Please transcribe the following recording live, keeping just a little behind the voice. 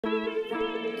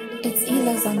It's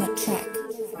Elo's on the track.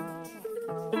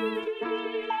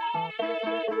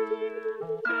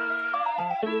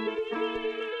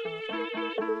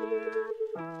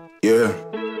 Yeah,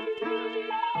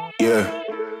 yeah,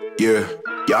 yeah.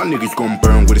 Y'all niggas gon'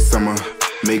 burn with the summer.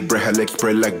 Make bread, her legs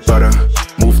spread like butter.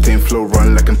 Move 10 flow,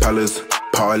 run like impellers.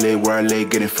 Parlay where I lay,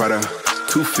 getting fatter.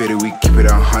 250, we keep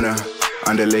it on Hunter.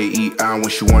 Underlay, eat on when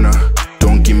she wanna.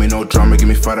 Don't give me no drama, give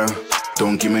me fatter.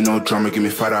 Don't give me no drama, give me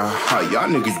fatter. Y'all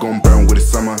niggas gon' burn with the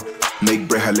summer. Make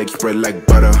bread, her legs spread like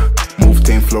butter. Move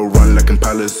 10 flow, run like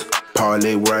impellers.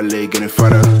 Parlay where I lay, getting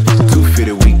fatter.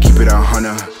 250, we keep it on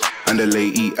Hunter. Underlay,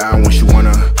 eat on when she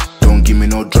wanna. Don't give me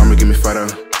no drama, give me fatter.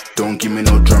 Don't give me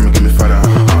no drama, give me fatter.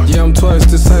 Yeah, I'm twice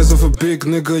the size of a big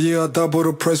nigga. Yeah, I double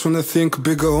the price when I think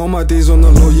bigger. All my days on the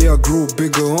low, yeah, I grew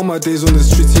bigger. All my days on the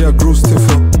streets, yeah, I grew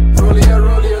stiffer. Roll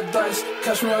your dice,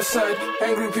 catch me outside.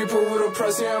 Angry people with a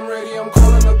price, yeah, I'm ready. I'm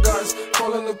calling the guys,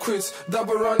 calling the quits.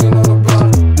 Double running on the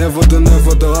block. Never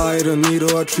the eye, the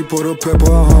needle. I triple the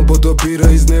pepper, I humble the beater.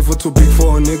 He's never too big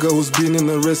for a nigga who's been in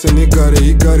the rest and he got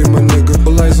it, my nigga.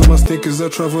 All eyes on my stickers, I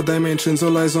travel dimensions.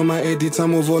 All eyes on my edits, I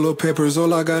move all the peppers.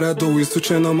 All I gotta do is to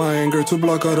channel my anger, to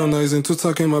block out the noise and to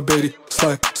tuck in my baby.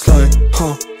 Slide,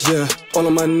 yeah. All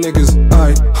of my niggas,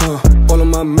 all of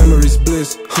my memories,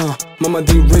 bliss, Mama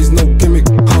D-raised, no gimmick,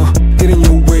 Get in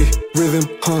your way, rhythm,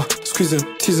 Squeeze him,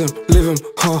 tease him, live him,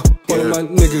 All of my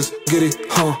niggas, get it,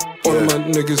 All of my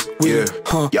niggas, with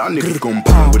it, Y'all niggas gon'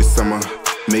 burn with the summer.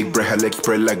 Make bread, her legs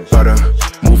spread like butter.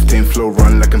 Move 10 flow,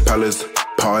 run like impellers.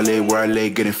 Parlay where I lay,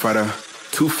 getting fatter.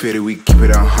 250, we keep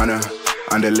it on Hunter.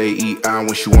 Underlay, eat on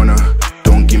when she wanna.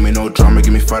 Don't give me no drama,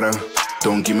 give me fatter.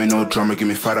 Don't give me no drama, give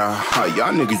me fatter.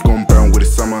 Y'all niggas gon' burn with the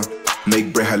summer.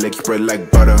 Make bread, her legs spread like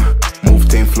butter. Move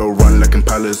 10 flow, run like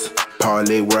impellers.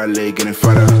 Parlay where I lay, getting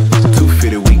fatter.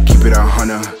 250, we keep it on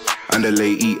Hunter.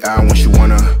 Underlay, eat on when she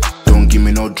wanna. Don't give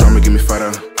me no drama, give me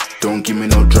fatter. Don't give me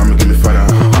no drama, give me fatter.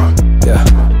 Yeah.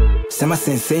 Sema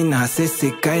sensei na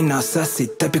sese kai na sasi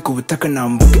tapi kubutaka na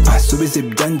mbuke subize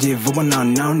byanje vuba na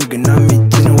now nigga na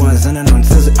mijina wazana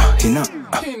nonsaze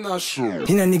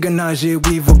hina nigga naje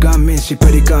wivuga menshi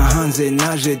parika hanze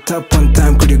naje tap on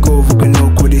time kuri go vuga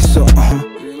no kuri so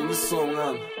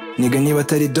Nigga niba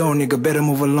atari down, nigga better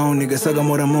move along. Nigga saga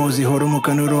mora mozi, horo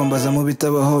mukanuromba za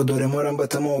mubitabaho dore mora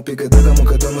mbatamo piga daga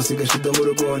mukadomo siga shida mu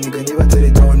rugo. Nigga niba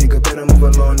atari down, nigga better move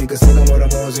along. Nigga saga mora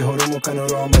mozi, horo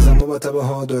mukanuromba za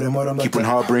mubitabaho dore mora mbatamo. Keeping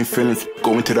hard brain feelings,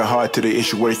 going to the heart to the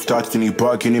issue where it starts and you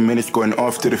bargaining minutes, going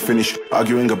off to the finish.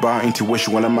 Arguing about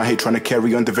intuition while I'm out here trying to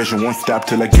carry on the vision. Won't stop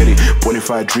till I get it.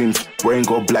 Bonafide dreams, wearing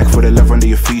gold black for the love under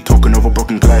your feet, talking over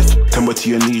broken glass. Tumble to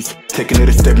your knees, taking it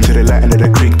a step into the light end of the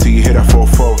creek till you hit a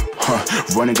 4-4.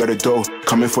 Running out the door,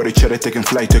 coming for the cheddar, taking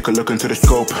flight, take a look into the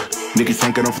scope. Niggas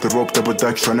hanging off the rope, double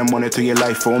dutch, trying to monitor your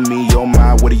life. On me, oh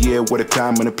my, what a year, what a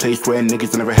time, in a place where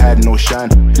niggas never had no shine.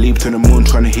 Leap to the moon,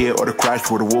 trying to hear all the cries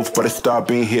for the wolf, but I start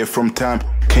being here from time.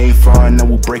 Came far, now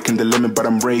we're breaking the limit, but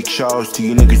I'm Ray Charles. To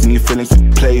you niggas and your feelings,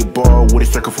 play ball with a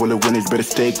sucker full of winners. Better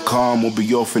stay calm, we'll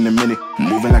be off in a minute.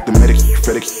 Moving like the medics,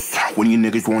 FedEx, when you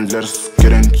niggas won't let us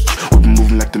get in. We'll be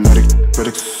moving like the medics,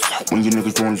 FedEx, when you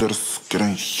niggas won't let us get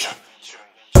in.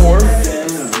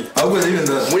 I wasn't even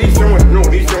that. When he's done, no,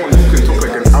 he's done, you can talk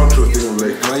like an outro thing,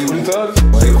 like. Why you thought?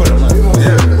 Why you couldn't, man?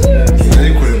 Yeah.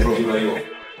 You couldn't,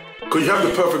 bro. Cause you have the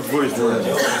perfect voice,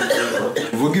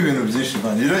 man. We'll give you an obsession,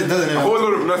 man. You know, it doesn't even. A whole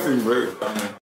lot of nothing, bro.